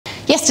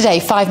Yesterday,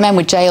 5 men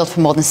were jailed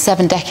for more than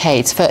 7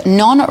 decades for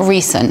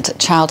non-recent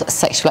child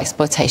sexual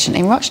exploitation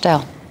in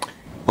Rochdale.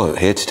 Well,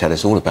 here to tell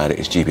us all about it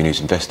is GB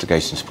News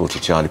investigations reporter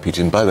Charlie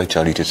Peters. And by the way,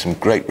 Charlie did some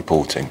great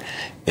reporting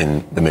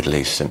in the Middle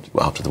East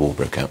after the war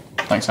broke out.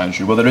 Thanks,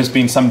 Andrew. Well, there has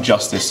been some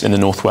justice in the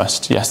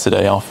northwest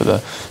yesterday after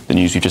the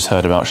news we just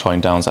heard about shutting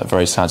down that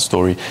very sad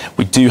story.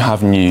 We do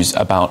have news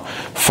about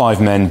 5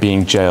 men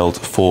being jailed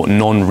for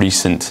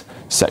non-recent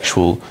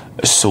sexual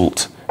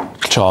assault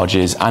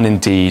charges and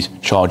indeed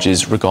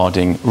charges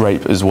regarding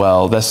rape as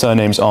well. Their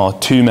surnames are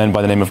 2 men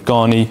by the name of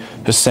Ghani,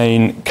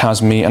 Hussein,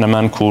 Kazmi and a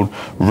man called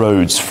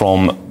Rhodes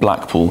from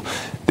Blackpool.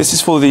 This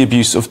is for the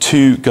abuse of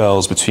 2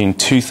 girls between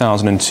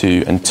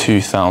 2002 and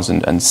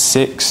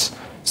 2006.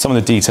 Some of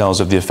the details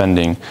of the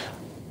offending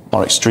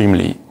are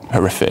extremely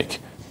horrific,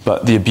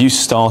 but the abuse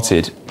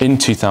started in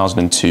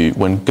 2002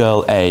 when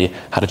girl A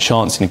had a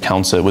chance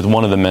encounter with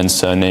one of the men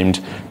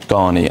surnamed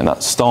Ghani, and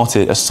that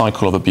started a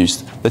cycle of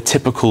abuse, the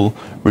typical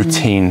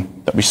routine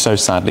that we so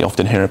sadly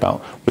often hear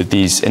about with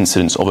these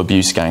incidents of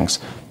abuse gangs,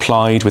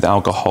 plied with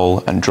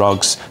alcohol and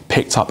drugs,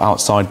 picked up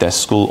outside their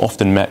school,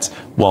 often met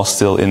while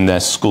still in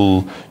their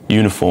school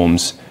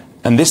uniforms.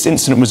 And this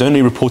incident was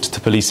only reported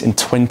to police in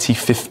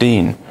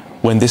 2015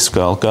 when this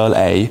girl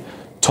A,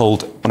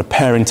 told on a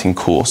parenting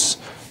course,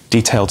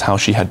 detailed how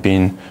she had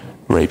been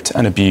raped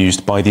and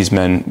abused by these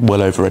men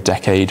well over a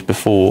decade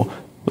before.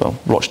 Well,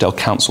 Rochdale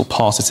Council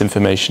passed this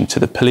information to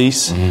the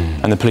police,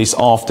 and the police,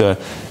 after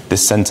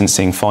this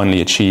sentencing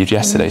finally achieved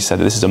yesterday, said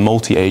that this is a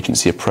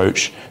multi-agency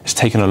approach. It's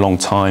taken a long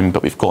time,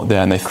 but we've got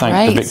there, and they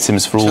thanked the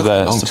victims for all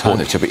their support.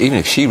 But even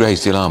if she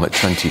raised the alarm at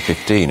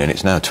 2015 and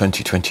it's now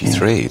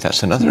 2023,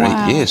 that's another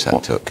 8 years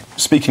that took.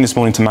 Speaking this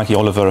morning to Maggie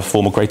Oliver, a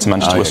former Greater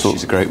Manchester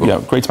she's a great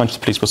woman. Greater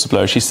Manchester Police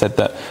whistleblower, she said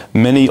that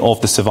many of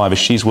the survivors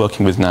she's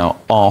working with now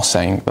are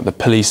saying that the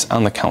police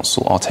and the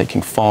council are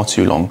taking far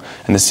too long,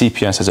 and the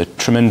CPS has a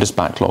tremendous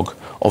backlog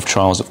of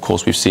trials. Of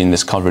course, we've seen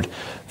this covered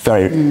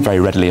very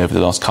readily over the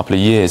last couple of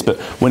years. But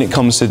when it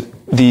comes to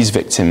these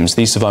victims,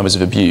 these survivors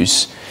of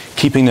abuse,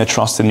 keeping their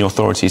trust in the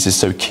authorities is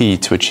so key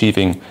to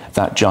achieving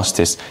that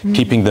justice,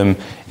 keeping them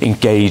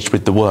engaged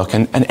with the work.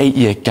 And an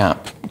 8-year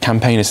gap,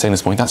 campaign is saying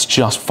this morning, that's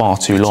just far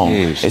too long.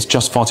 It's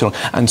just far too long.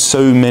 And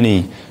so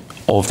many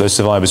of those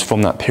survivors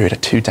from that period, a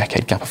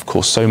 2-decade gap, of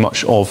course, so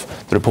much of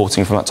the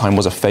reporting from that time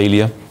was a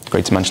failure.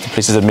 Greater Manchester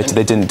Police has admitted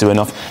they didn't do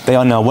enough. They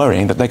are now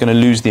worrying that they're going to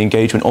lose the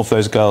engagement of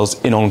those girls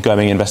in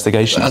ongoing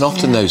investigations. And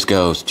often those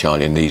girls,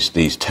 Charlie, in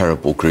these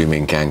terrible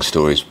grooming gang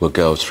stories were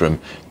girls from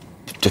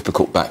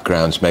difficult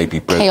backgrounds, maybe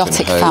broken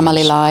chaotic homes,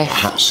 family life,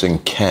 perhaps in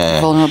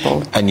care,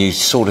 vulnerable. And you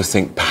sort of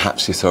think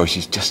perhaps the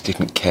authorities just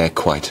didn't care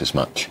quite as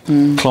much.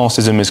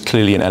 Classism is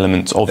clearly an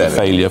element of the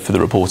failure for the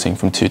reporting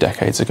from 2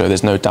 decades ago.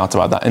 There's no doubt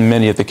about that. In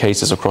many of the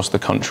cases across the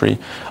country,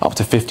 up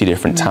to 50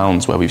 different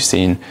towns where we've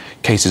seen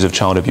cases of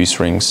child abuse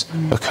rings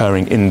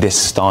occurring in this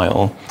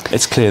style,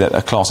 it's clear that a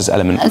classist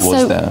element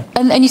was there.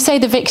 And you say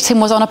the victim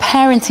was on a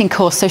parenting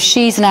course, so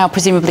she's now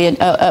presumably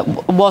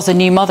was a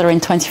new mother in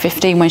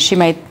 2015 when she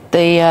made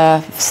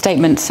the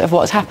statements of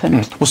what's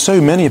happened. Well, so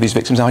many of these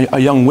victims are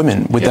young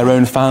women with their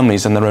own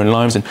families and their own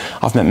lives, and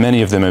I've met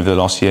many of them over the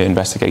last year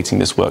investigating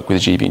this work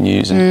with GB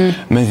News, and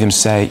many of them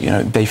say, you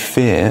know, they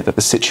fear that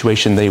the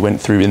situation they went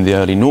through in the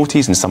early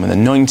noughties and some in the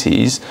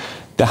 90s,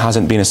 there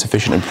hasn't been a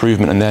sufficient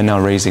improvement, and they're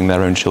now raising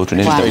their own children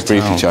in Very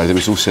briefly, Charlie, there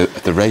was also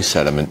the race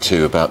element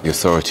too, about the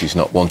authorities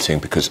not wanting,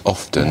 because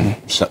often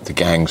the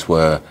gangs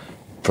were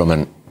from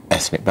an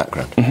ethnic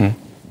background.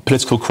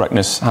 Political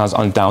correctness has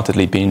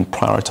undoubtedly been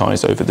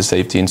prioritised over the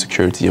safety and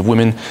security of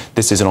women.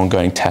 This is an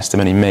ongoing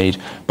testimony made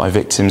by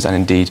victims, and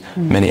indeed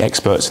many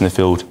experts in the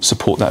field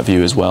support that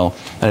view as well.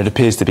 And it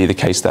appears to be the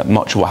case that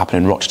much of what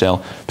happened in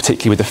Rochdale,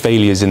 particularly with the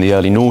failures in the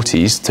early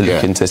noughties to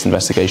look into this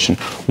investigation,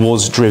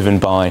 was driven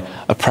by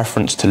a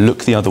preference to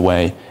look the other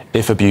way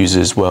if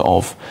abusers were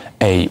of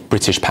a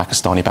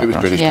British-Pakistani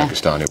background. It was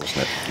British-Pakistani,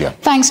 wasn't it? Yeah.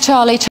 Thanks,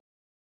 Charlie.